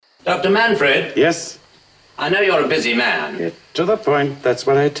Dr. Manfred? Yes? I know you're a busy man. Get to the point. That's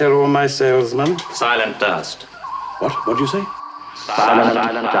what I tell all my salesmen. Silent dust. What? What do you say? Silent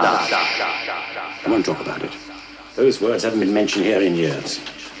dust. I won't talk about it. Those words haven't been mentioned here in years.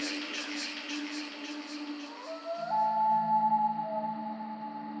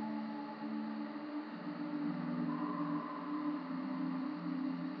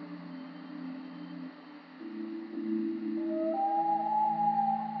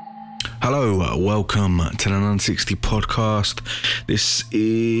 Hello, welcome to the none60 podcast. This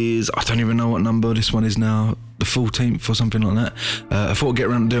is, I don't even know what number this one is now, the 14th or something like that. I thought I'd get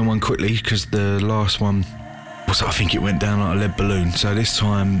around to doing one quickly because the last one was, I think it went down like a lead balloon. So this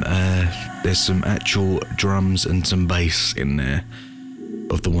time there's some actual drums and some bass in there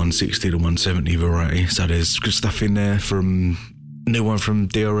of the 160 to 170 variety. So there's good stuff in there from, new one from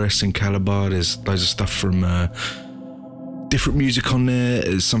DRS and Calibre. There's loads of stuff from different music on there.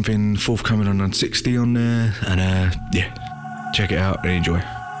 There's something forthcoming on none60 on there, and yeah, check it out and enjoy.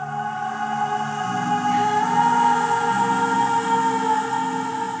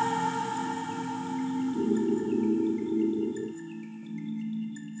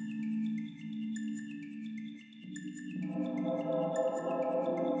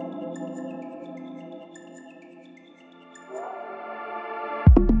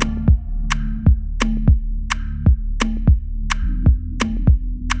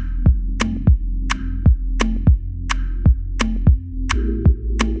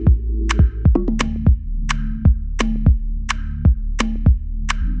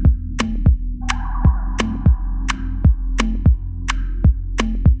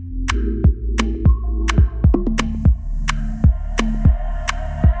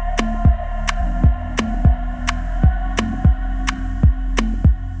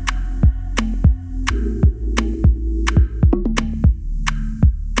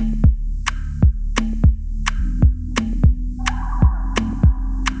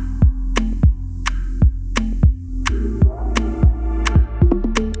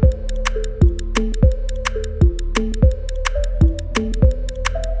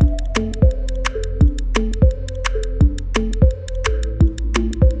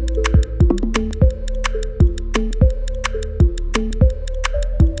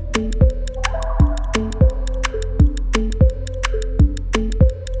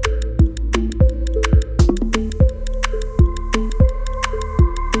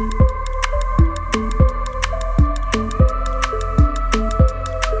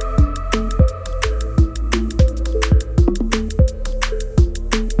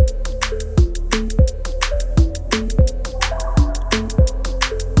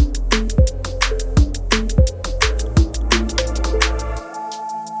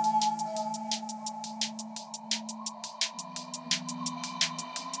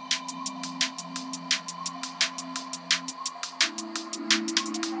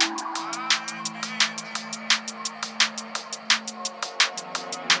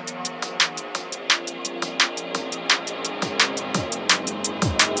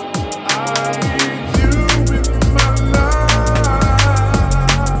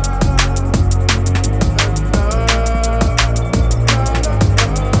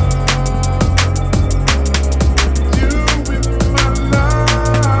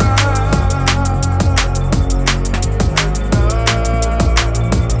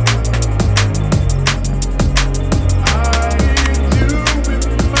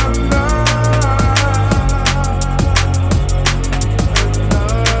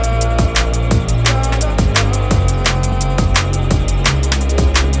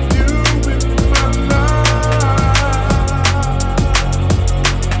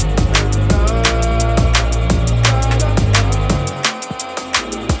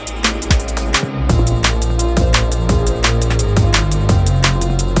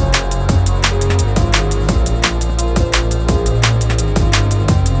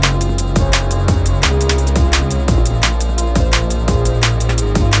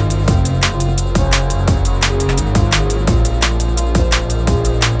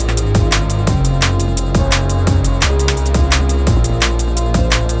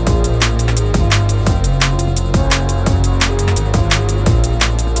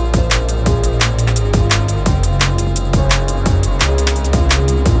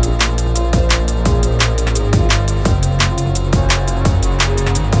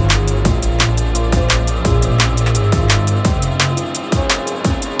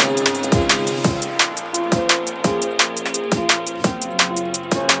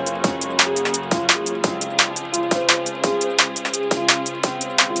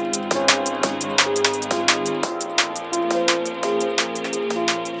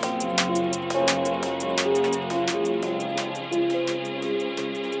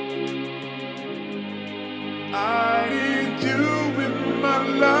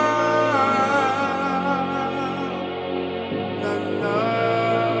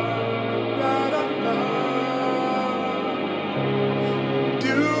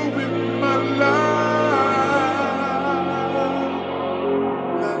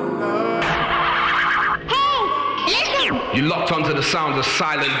 sound of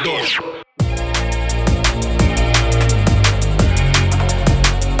silent doors.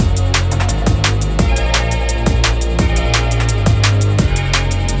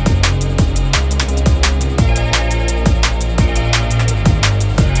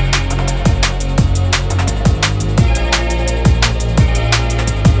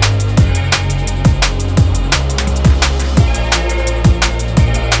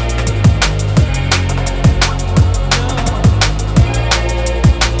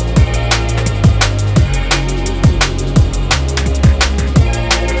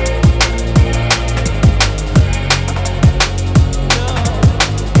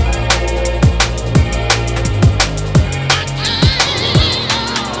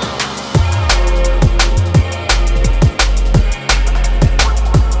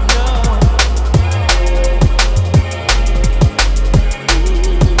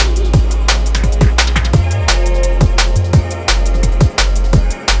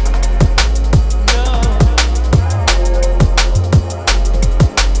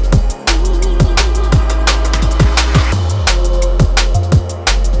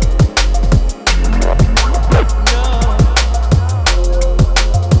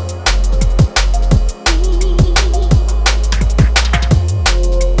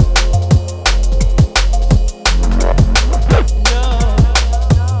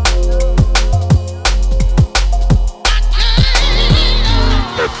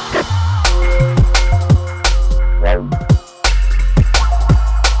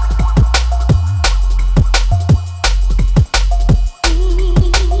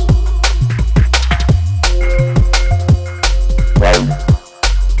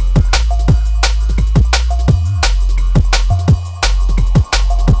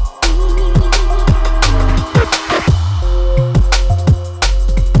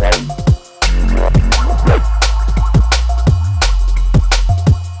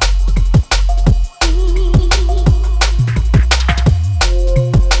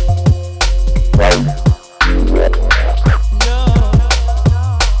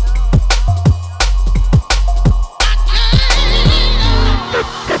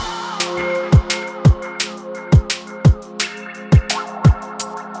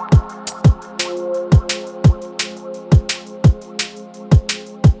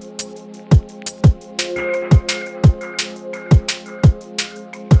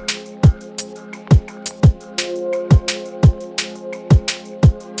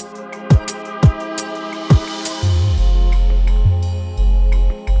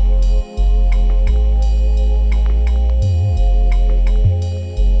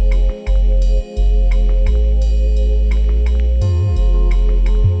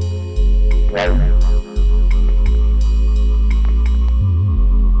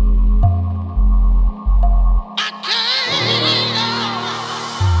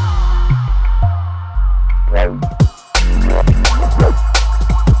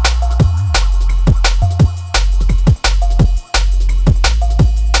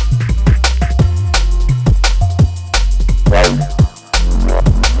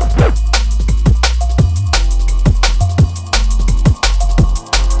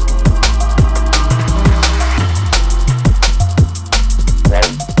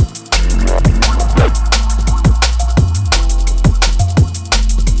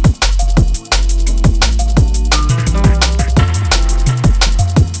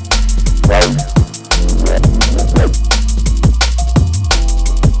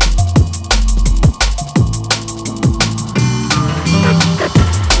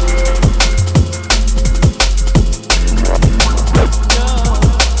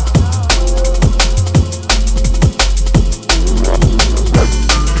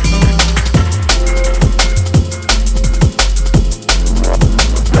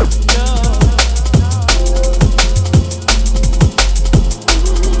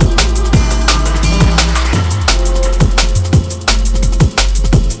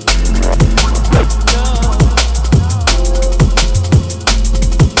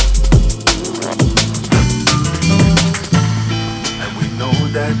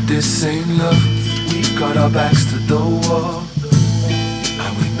 this ain't love. We've got our backs to the wall,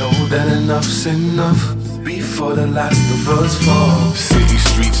 and we know that enough's enough before the last of us fall. City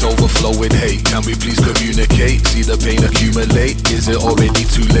streets overflow with hate. Can we please communicate? See the pain accumulate. Is it already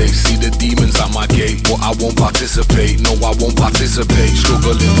too late? See the demons at my gate, but I won't participate. No, I won't participate.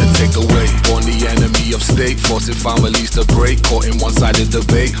 Struggling to take the weight. Born the enemy of state, forcing families to break. Caught in one-sided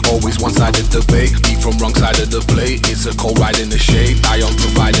debate, always one-sided debate. Eat from wrong side of the plate. It's a cold ride in the shade. Zion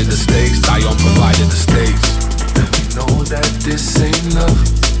provided the stakes. Zion provided the stakes. And we know that this ain't love.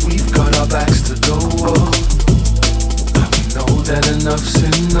 We've got our backs to the wall, and we know that enough's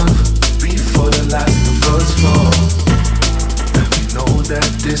enough before the last of us fall. And we know that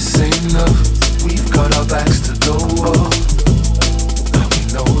this ain't enough. We've got our backs to the wall. And we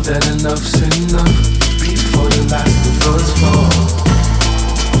know that enough's enough before the last of us fall.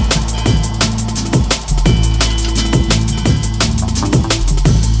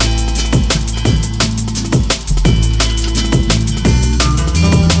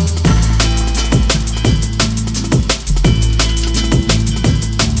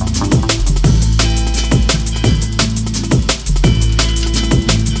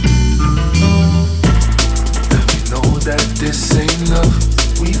 This ain't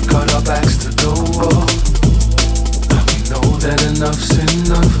enough, we've got our backs to the wall. And we know that enough's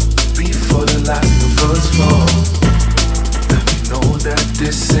enough before the last of us fall. And we know that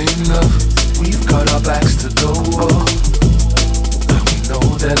this ain't enough, we've got our backs to the wall. And we know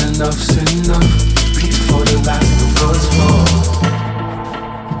that enough's enough before the last of us fall.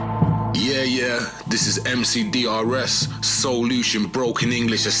 Yeah, this is MCDRS, Solution, Broken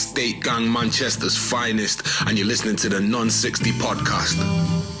English, Estate Gang, Manchester's finest, and you're listening to the none60 podcast.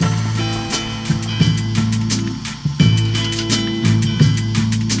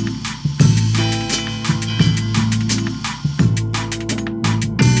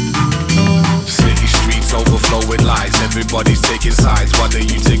 Overflow with lies, everybody's taking sides. What are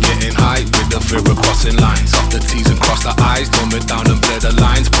you to getting high with the fear of crossing lines? Up the T's and cross the I's, dumb it down and blur the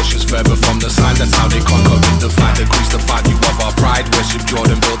lines. Push us further from the sign, that's how they conquer and divide. Decrease the value of our pride, worship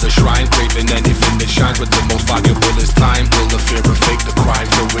Jordan, build a shrine. Craving anything that shines, but the most valuable is time. Build the fear and fake the crime,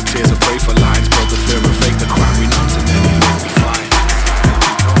 fill with tears and pray for lines. Build the fear and fake the crime, renounce and anything we find.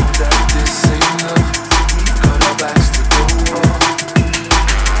 Know that this ain't enough, we've got our backs to the wall.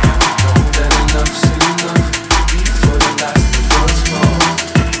 Know that enough's enough before the last of us fall.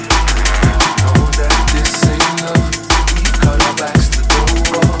 Know that this ain't enough, we've got our backs to the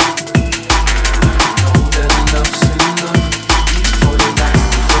wall. Know that enough's enough before the last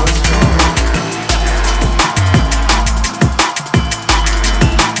of us fall.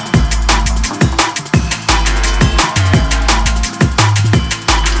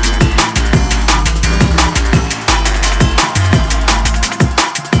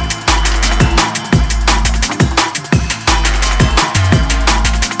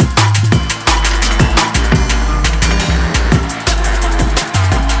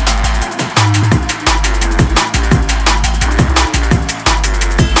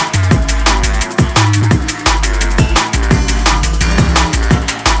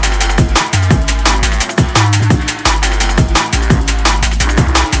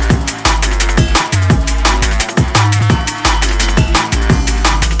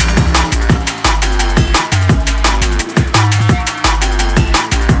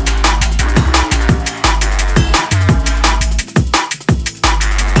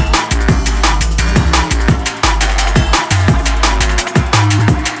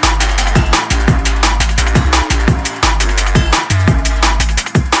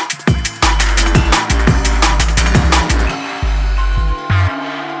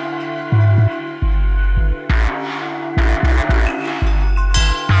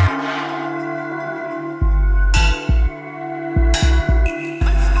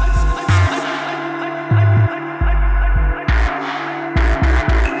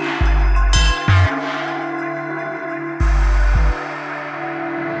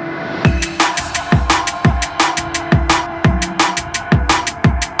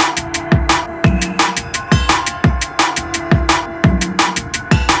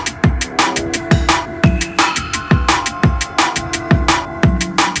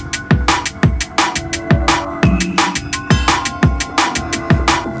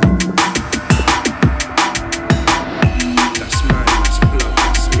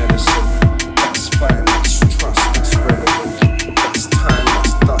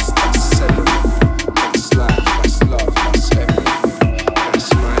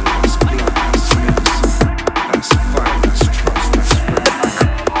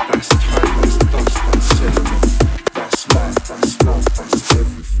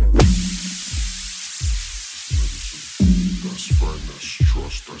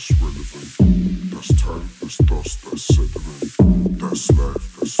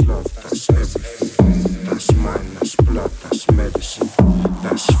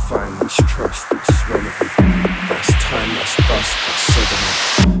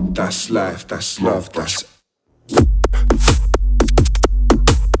 That's life, that's love, that's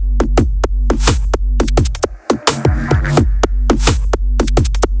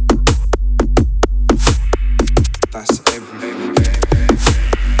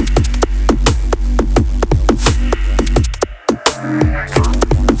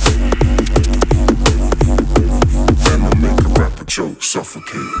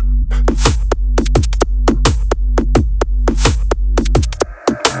suffocate.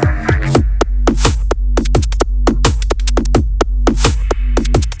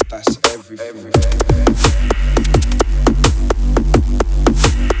 That's everything.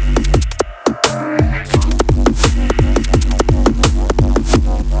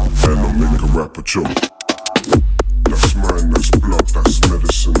 And I'll make a rapper choke. That's mine, that's blood, that's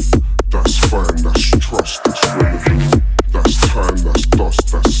medicine. That's fine, that's trust, that's relevant. That's time, that's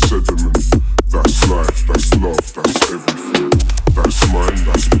dust, that's sediment. That's life, that's love, that's everything. That's mine,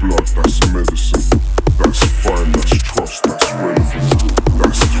 that's blood, that's medicine. That's fine, that's trust, that's relevant.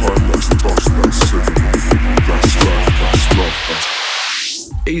 That's time, that's dust, that's sediment. That's life, that's love,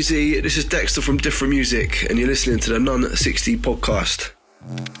 that's... Easy, this is Dexter from Different Music, and you're listening to the none60 podcast.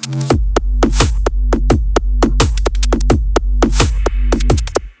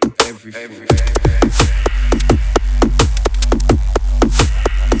 Everything.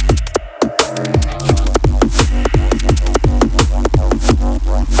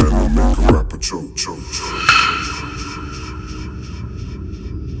 And I'll make a rapper choke.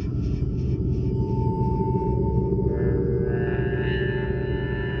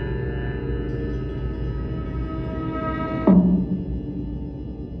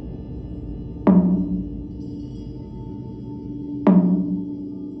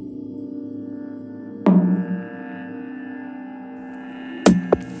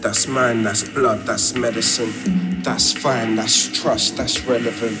 That's mine, that's blood, that's medicine. That's fine, that's trust, that's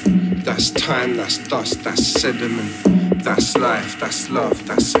relevant. That's time, that's dust, that's sediment. That's life, that's love,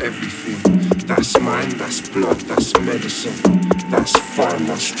 that's everything. That's mine, that's blood, that's medicine. That's fine,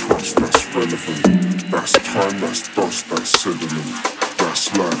 that's trust, that's relevant. That's time, that's dust, that's sediment.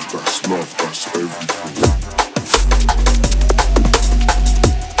 That's life, that's love, that's everything.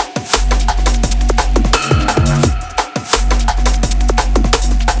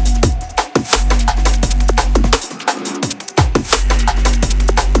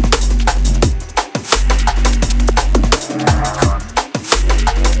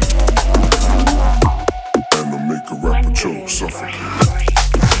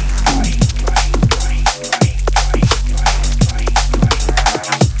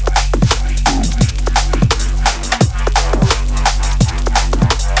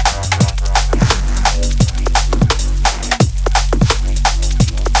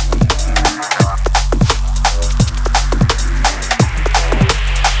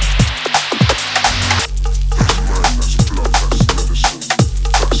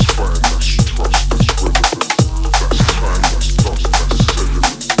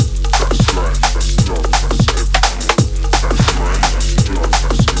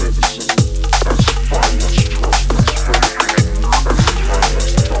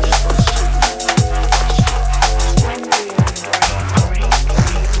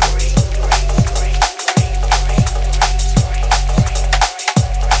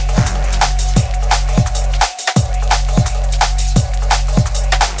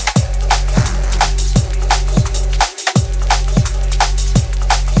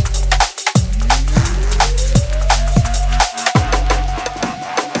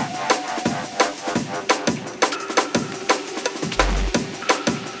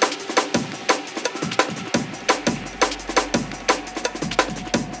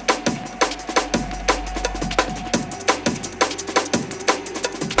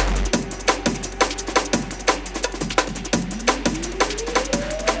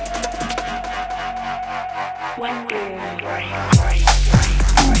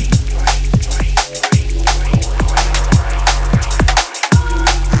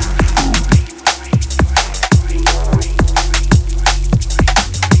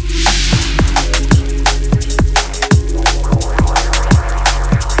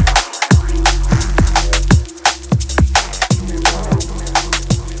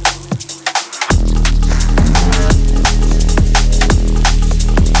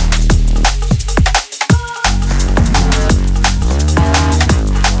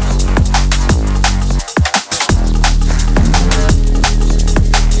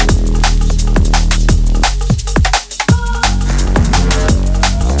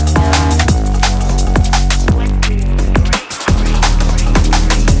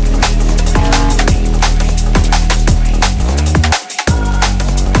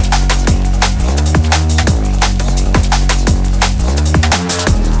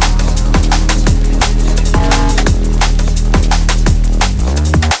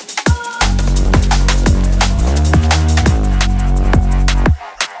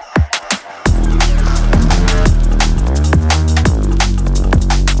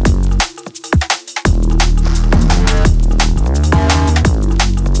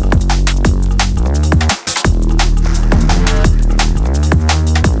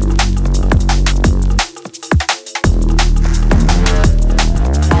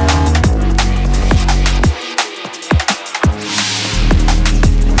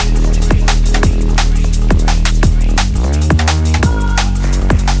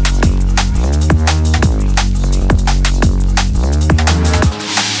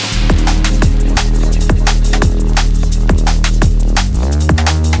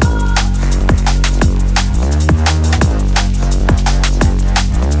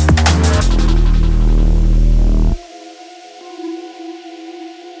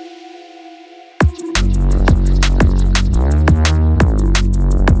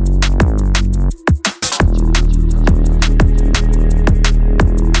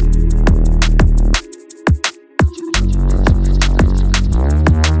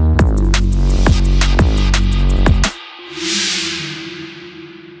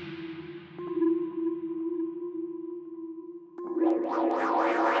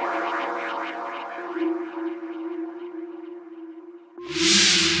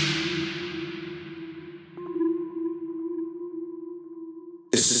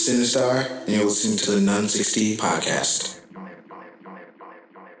 This is Sinistarr, and you're listening to the none60 podcast.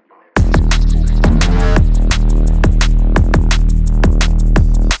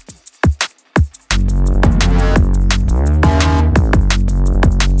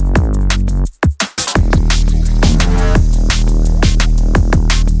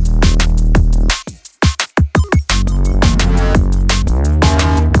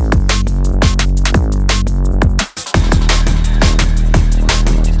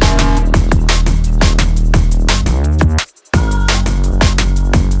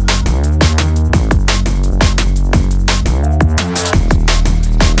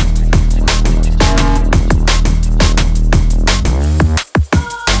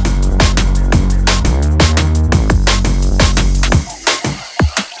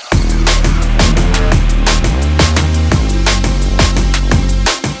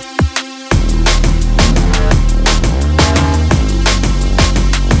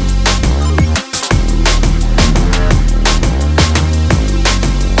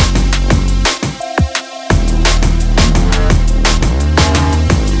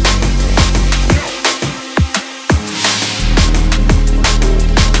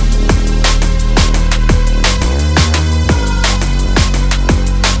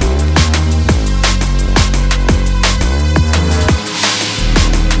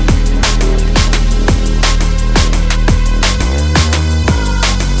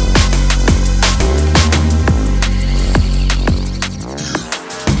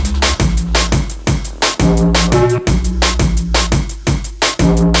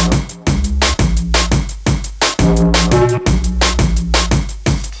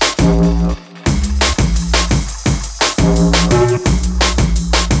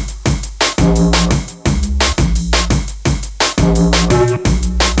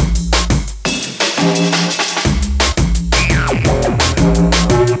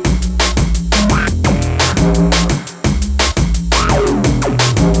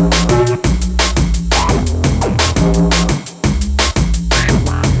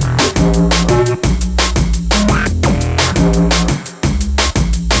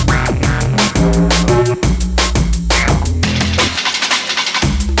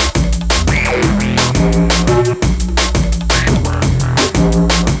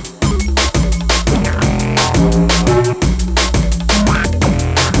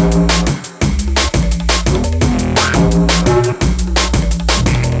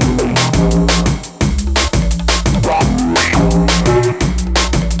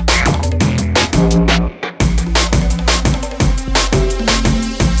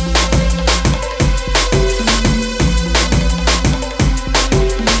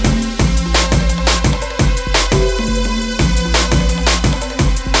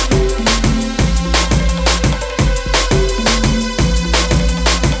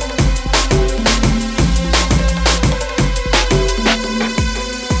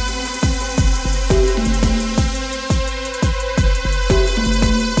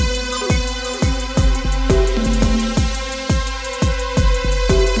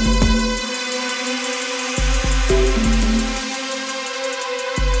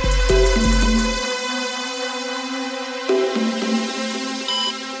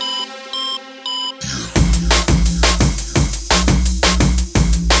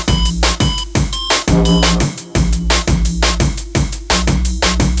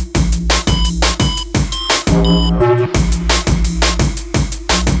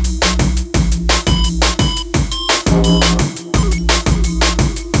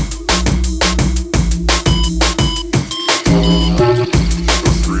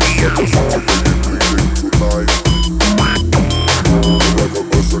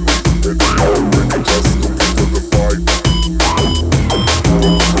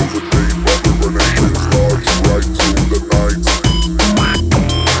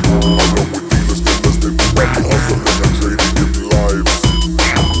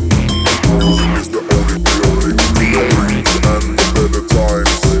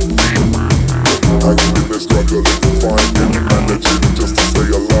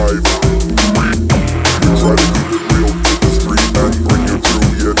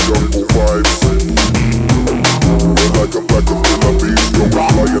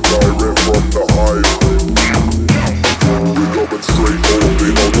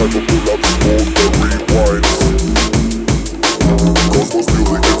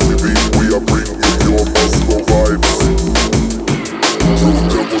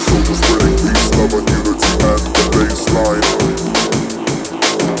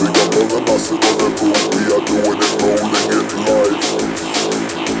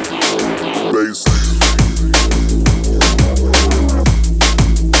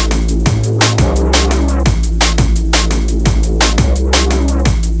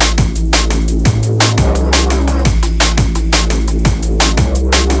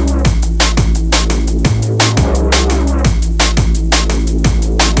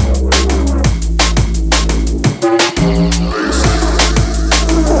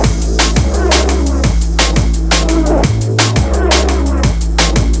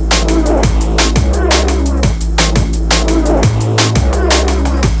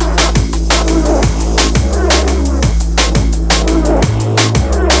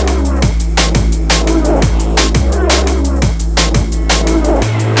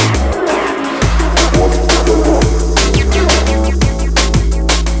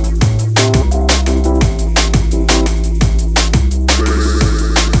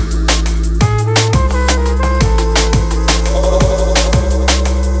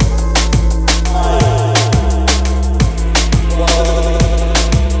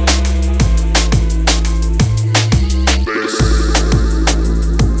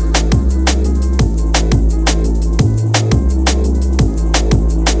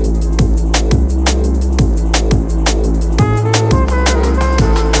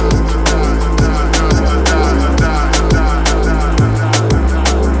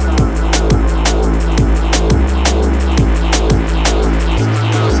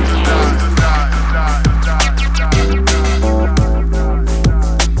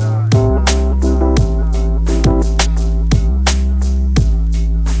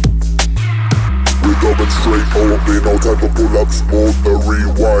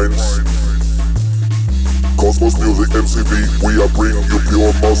 minds. Cosmos Music MCV, we are bringing you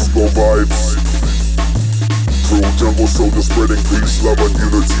pure Moscow vibes. True jungle soldiers spreading peace, love and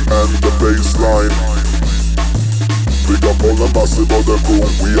unity and the baseline. Big up all the massive of the crew,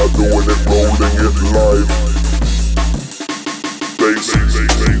 we are doing it, rolling it live.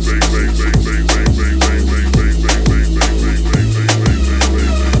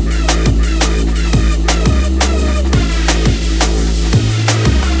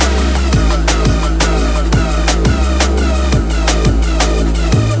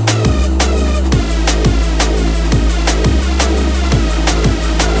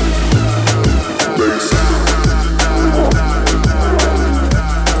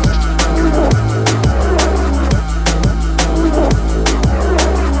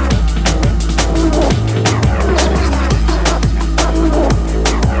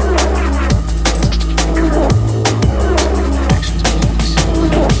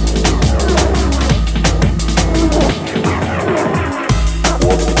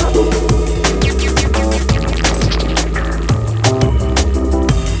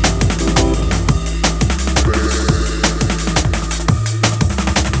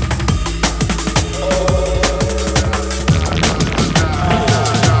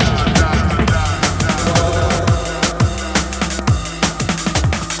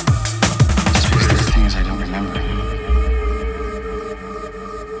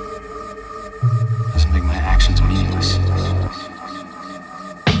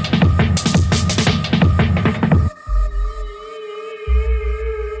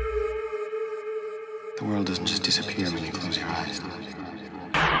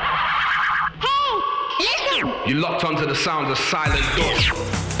 You locked onto the sounds of Silent Dust.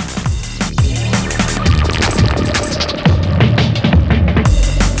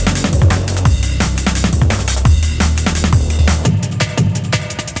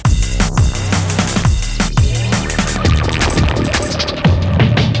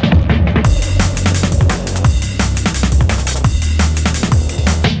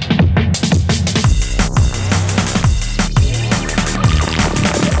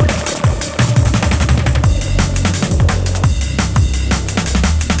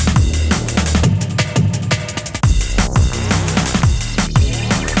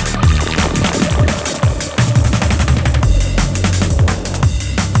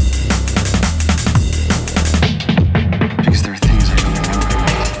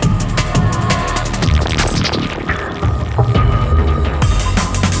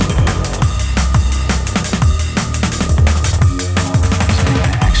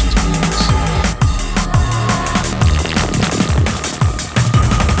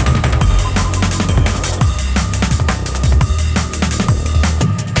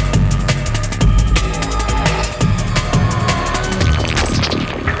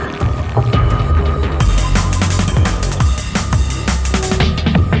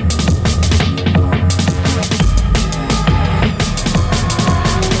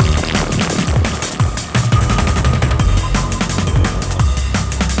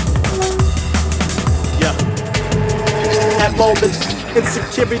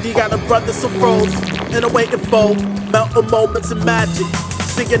 Insecurity got a brother some roads and a waiting for melting moments and magic.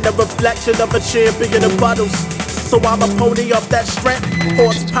 Seeing the reflection of a champion in bottles. So I'm a pony of that strength,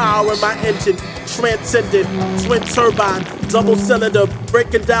 horsepower in my engine, transcendent, twin turbine, double cylinder,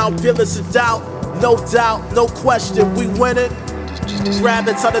 breaking down pillars of doubt. No doubt, no question, we win it.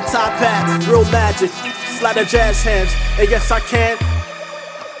 Rabbits on the top hats, real magic, slide of jazz hands, and yes I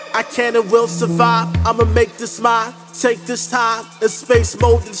can and will survive. I'ma make this mine. Take this time in space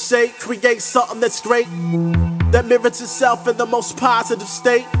mode and say, create something that's great, that mirrors itself in the most positive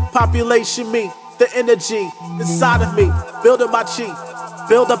state. Population me, the energy inside of me, building my chi,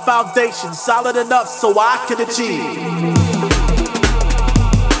 build a foundation solid enough so I can achieve.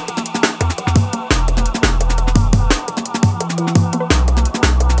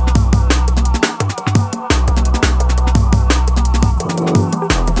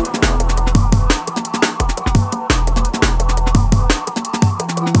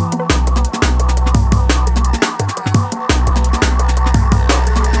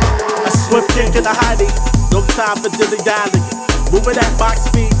 In the hiding, no time for dilly-dallying. Moving that box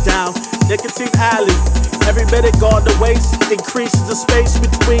speed down, nicotine alley. Every minute gone to waste, increases the space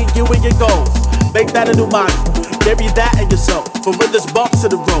between you and your goals. Make that a new mantra, bury that in your soul. For when there's bumps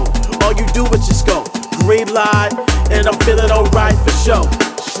in the road, all you do is just go. Green light, and I'm feeling alright for sure.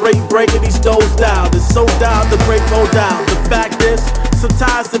 Straight breaking these doors down, it's so down to break more down. The fact is,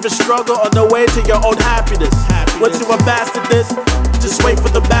 sometimes there's a struggle on the way to your own happiness. Once you have mastered this, just wait for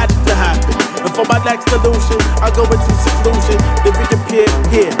the magic to happen. And for my next illusion, I'll go into seclusion, then we can appear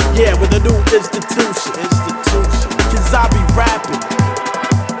here. Yeah, with a new institution. Cause I be rapping.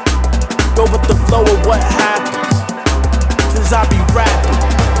 Go with the flow of what happens. Cause I be rapping.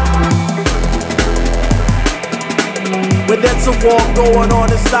 When there's a war going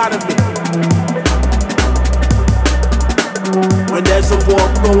on inside of me. When there's a war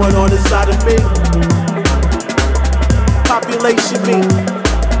going on inside of me. Population me.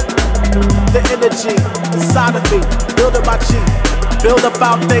 The energy inside of me. Building my G. Build a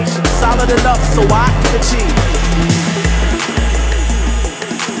foundation solid enough so I can achieve.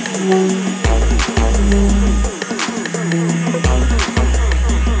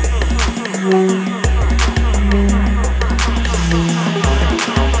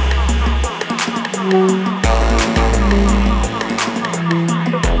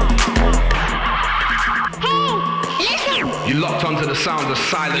 You locked onto the sound of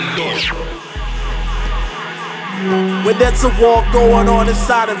silent doors. When there's a war going on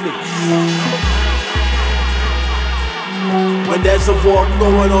inside of me. When there's a war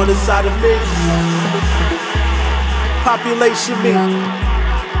going on inside of me. Population me.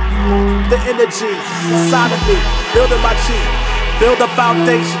 The energy inside of me. Building my G. Build a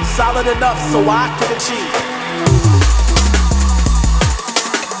foundation solid enough so I can achieve.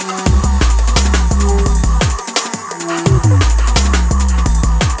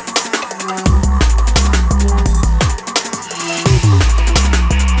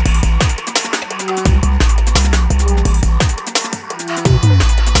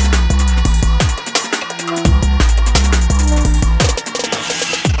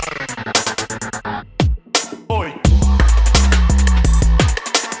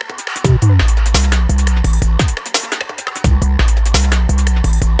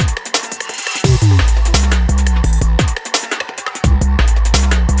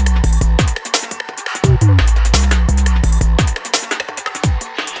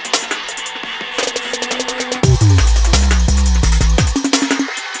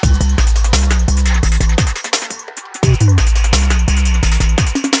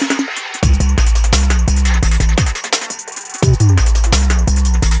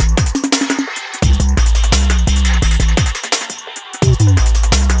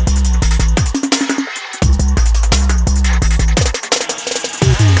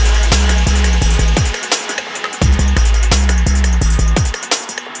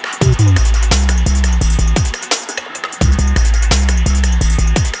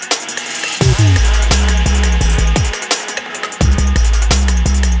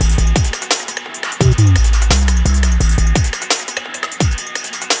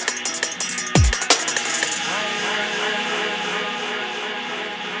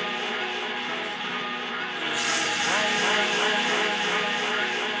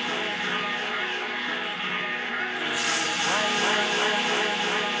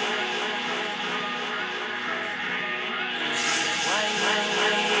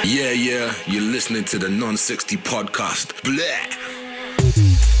 Yeah, you're listening to the none60 podcast. Bleh.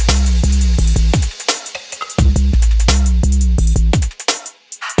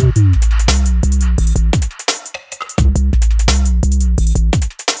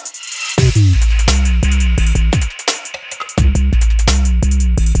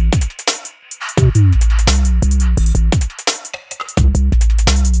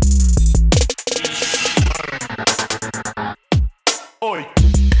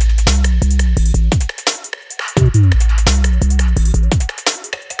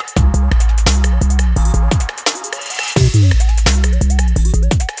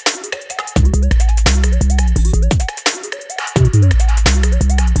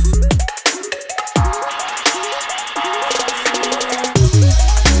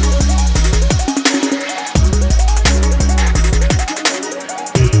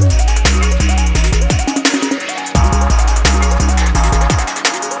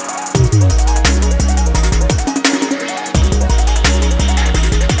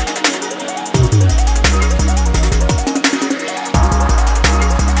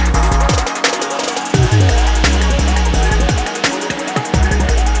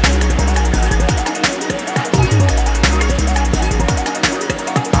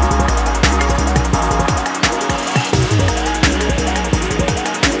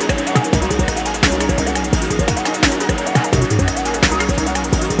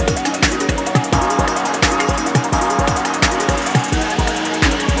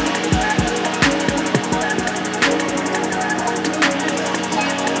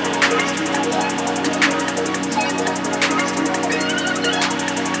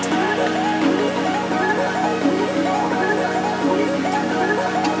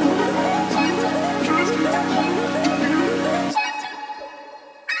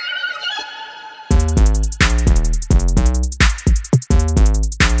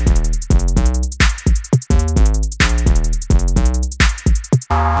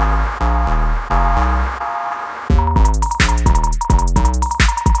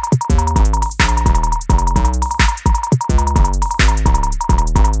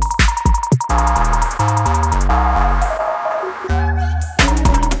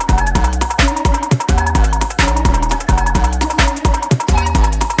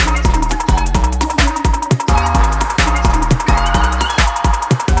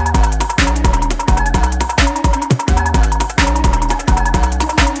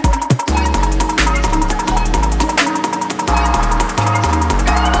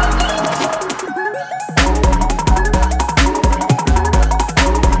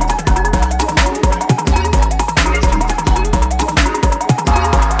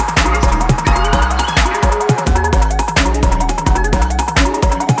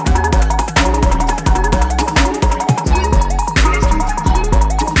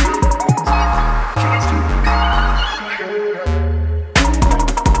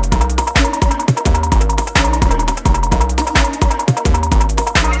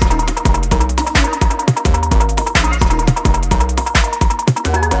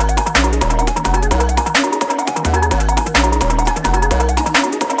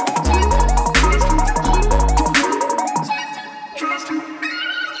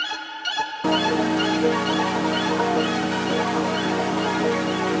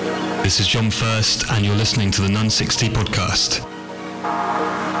 This is John First, and you're listening to the none60 podcast.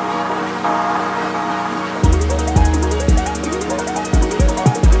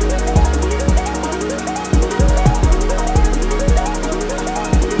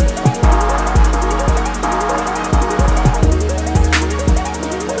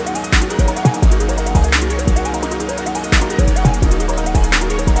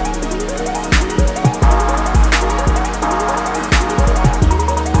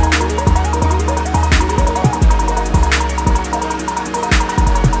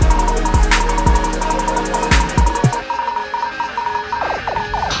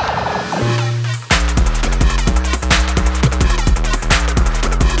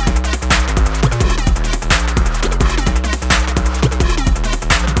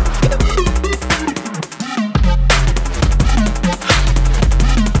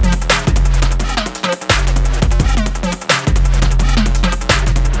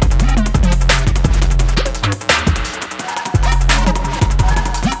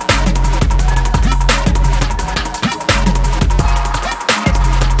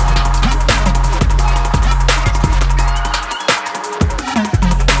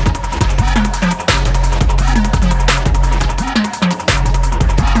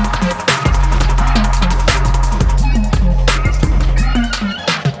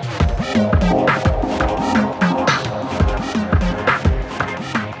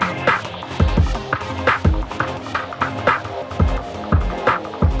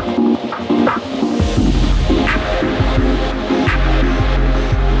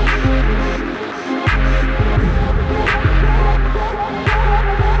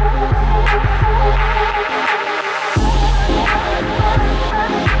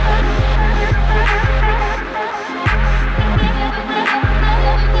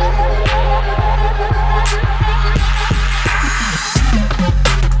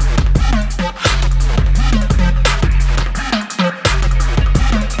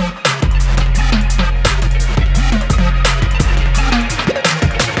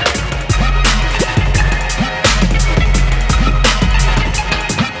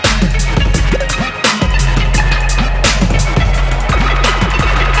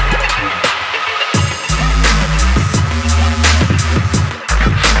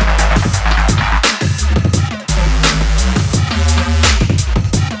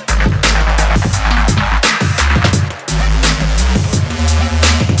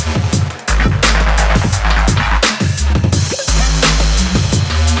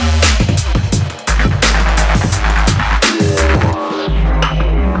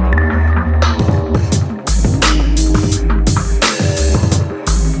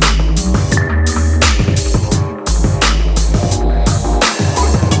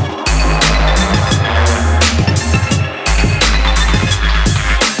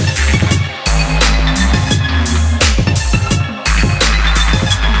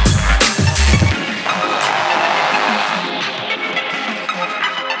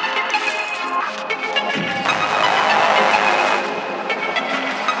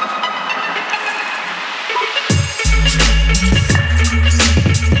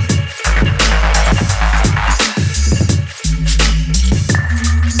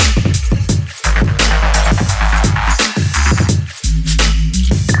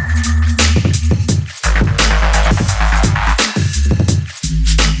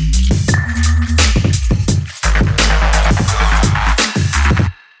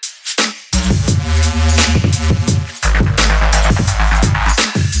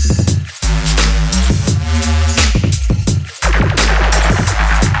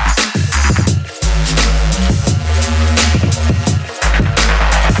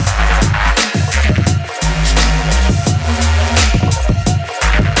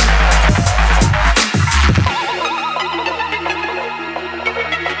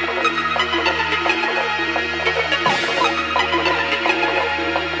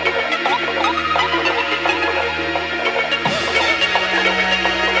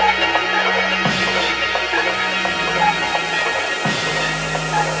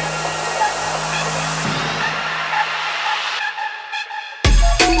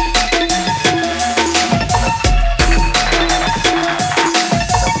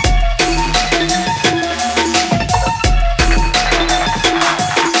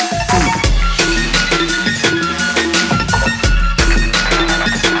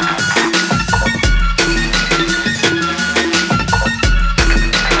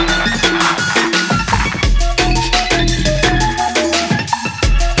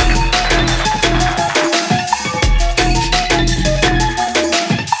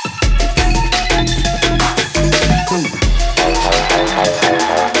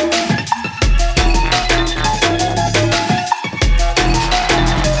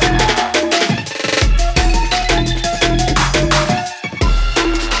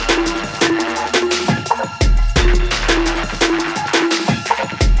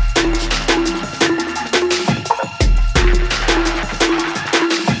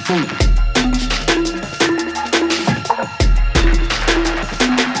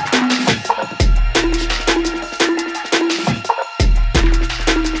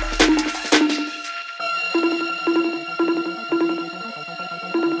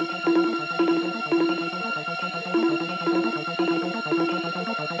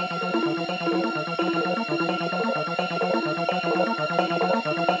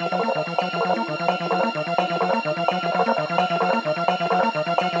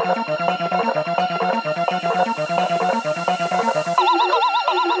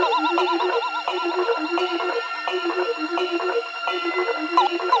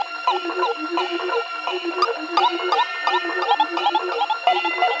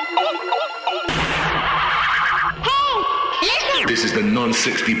 to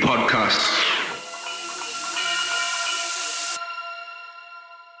None60 Podcast.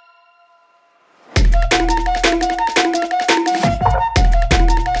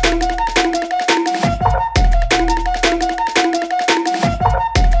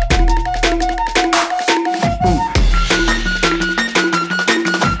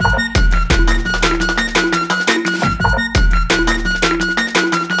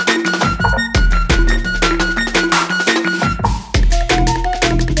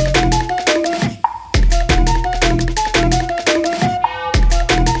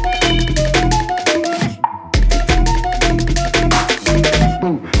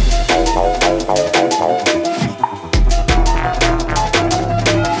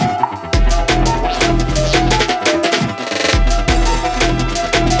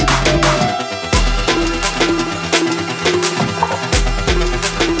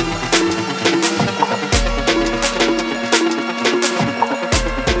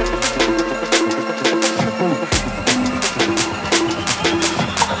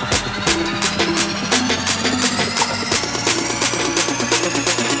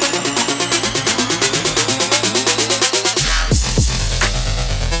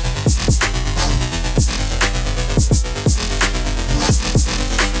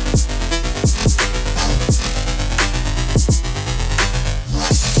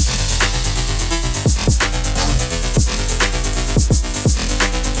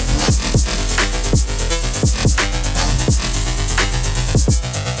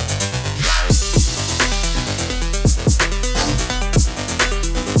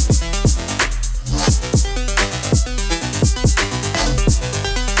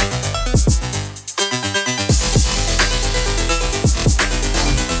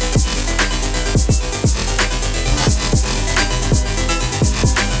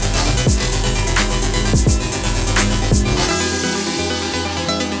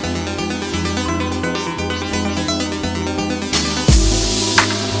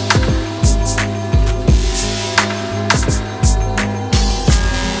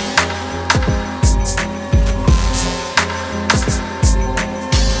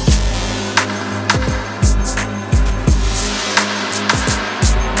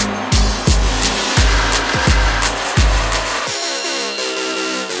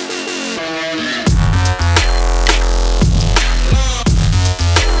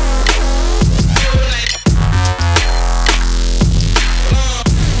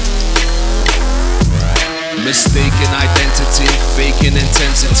 Mistaken identity, faking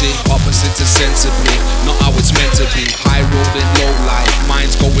intensity, opposite to sensibly, not how it's meant to be. High rolling, low life,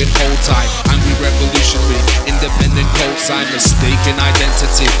 minds going hold tight. Angry revolutionary, independent cosign. Mistaken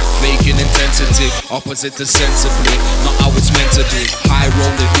identity, faking intensity, opposite to sensibly, not how it's meant to be. High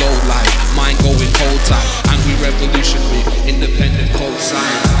rolling, low life, mind going hold tight. Angry revolutionary, independent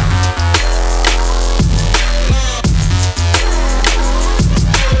cosign.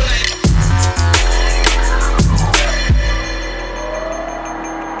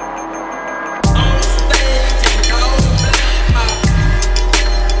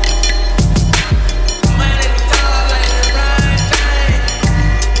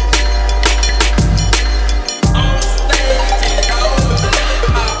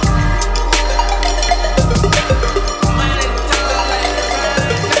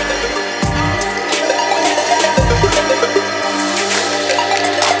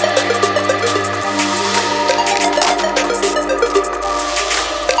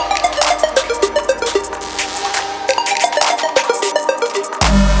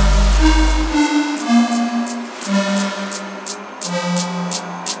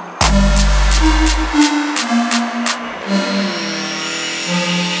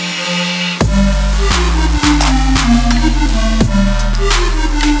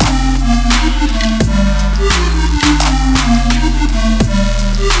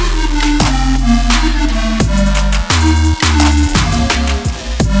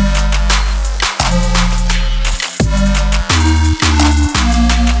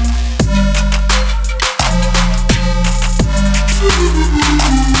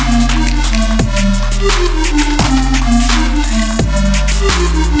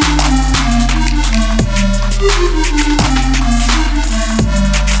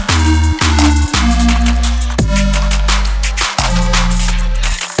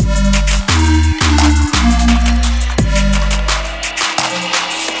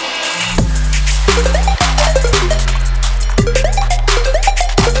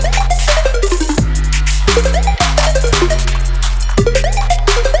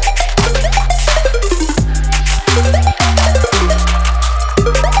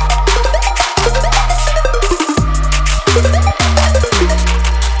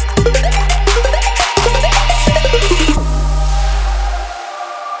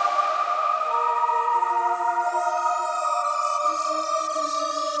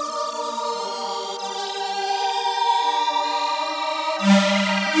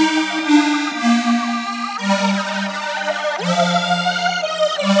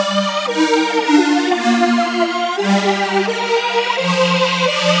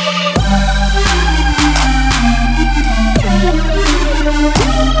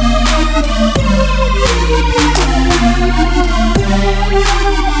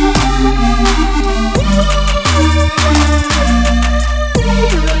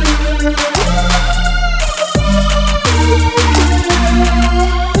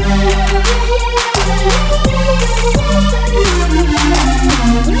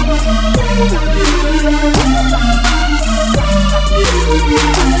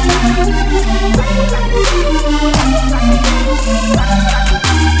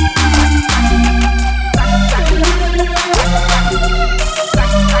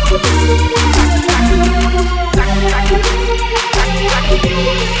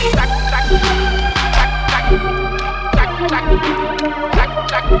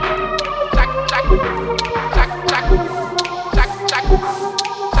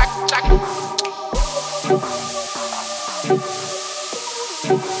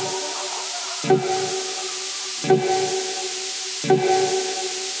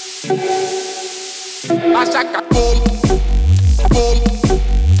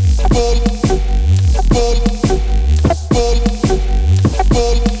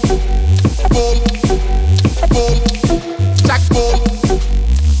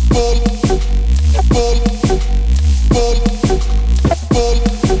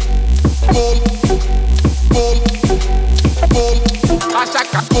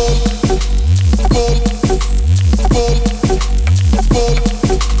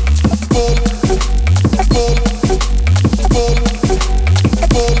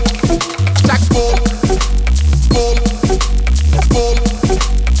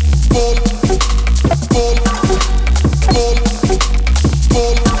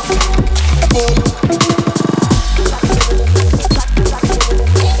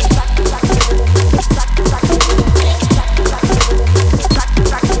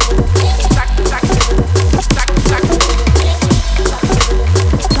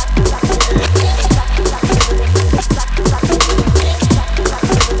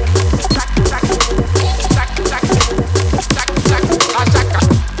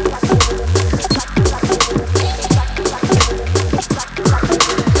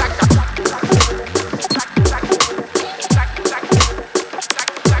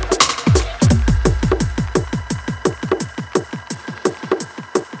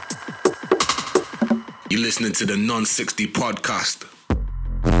 Listening to the none60 podcast.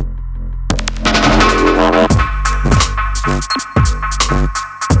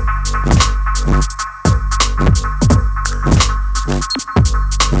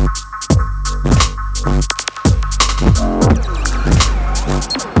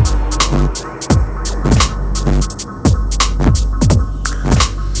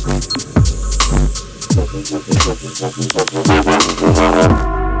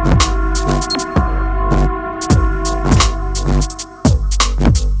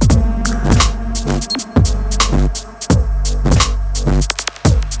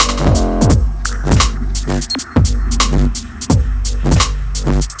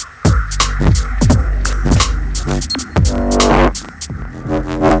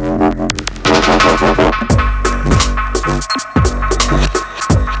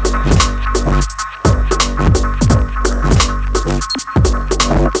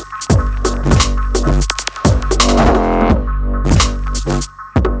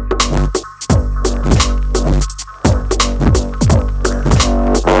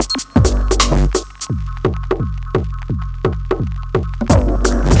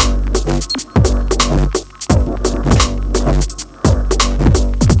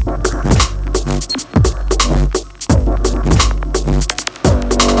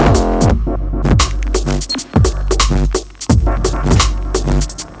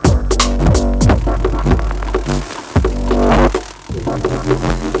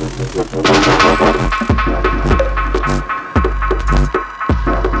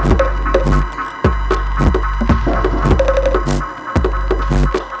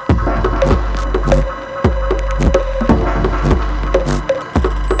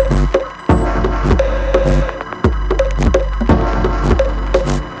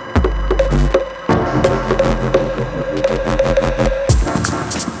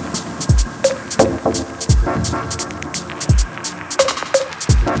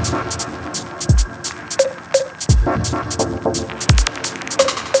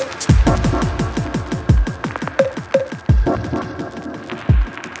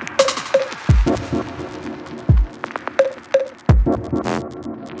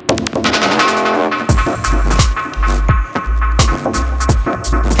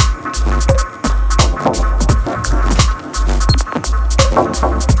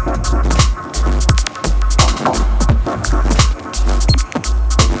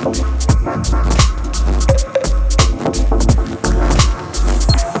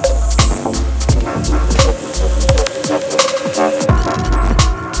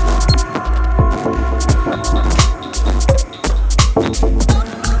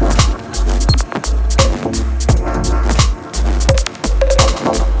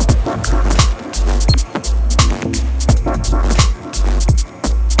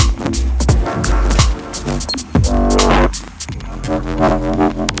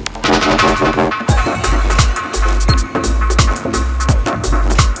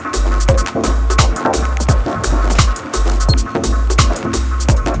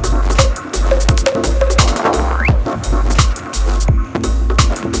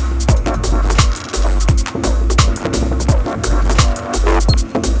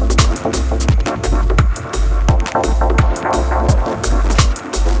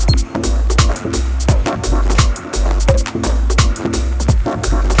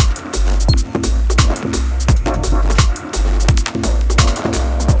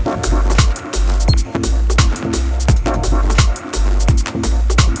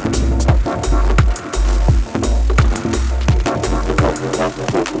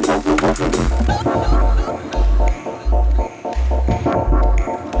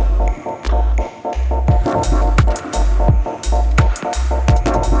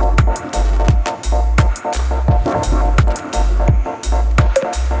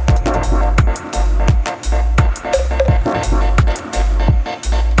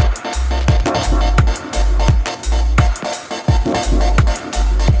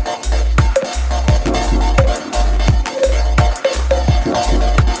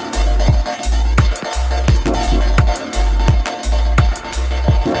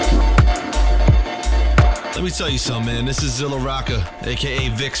 Tell you something, man. This is Zilla Rocka, aka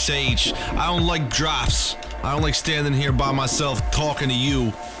Vic Sage. I don't like drops. I don't like standing here by myself talking to you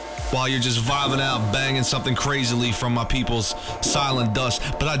while you're just vibing out, banging something crazily from my people's Silent Dust.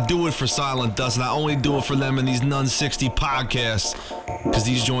 But I do it for Silent Dust, and I only do it for them in these none60 podcasts, because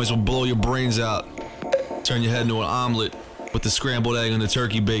these joints will blow your brains out, turn your head into an omelet with the scrambled egg and the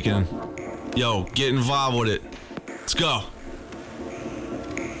turkey bacon. Yo, get involved with it. Let's go.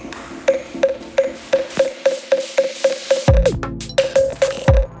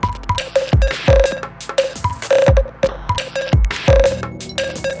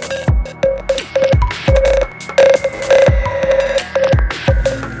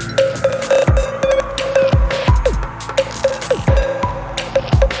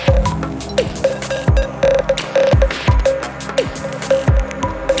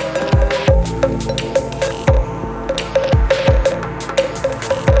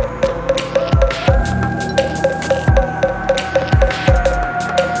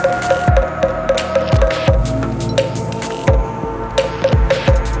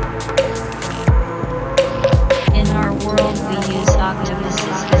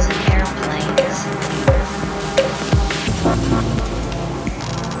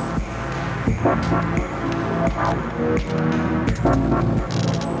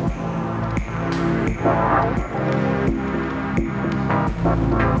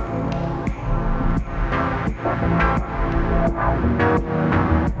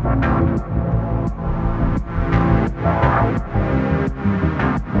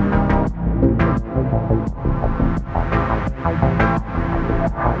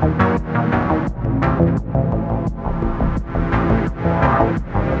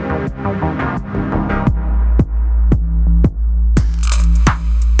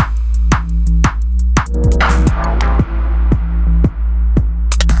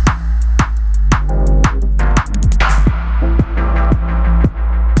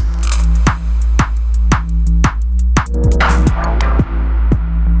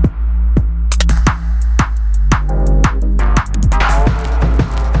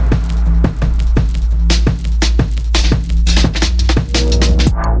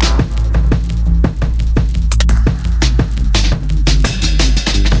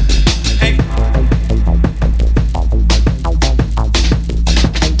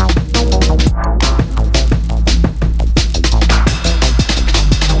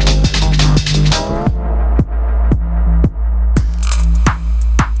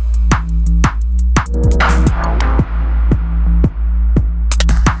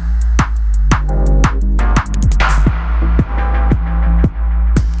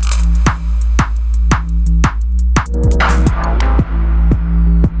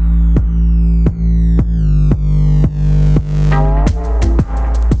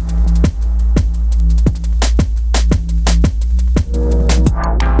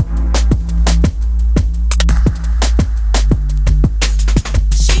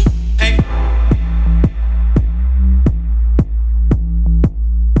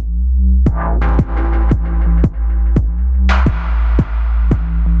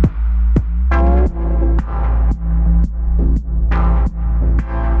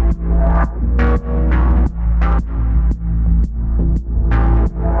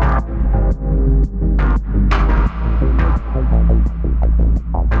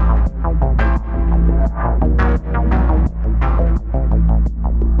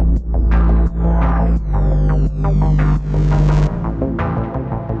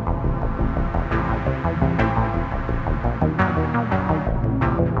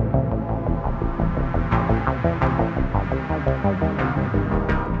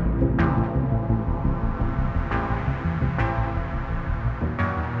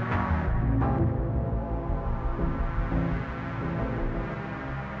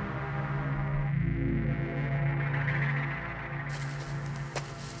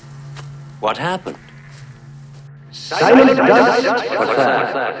 What happened? Silent Dust? What's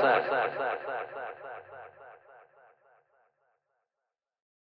that?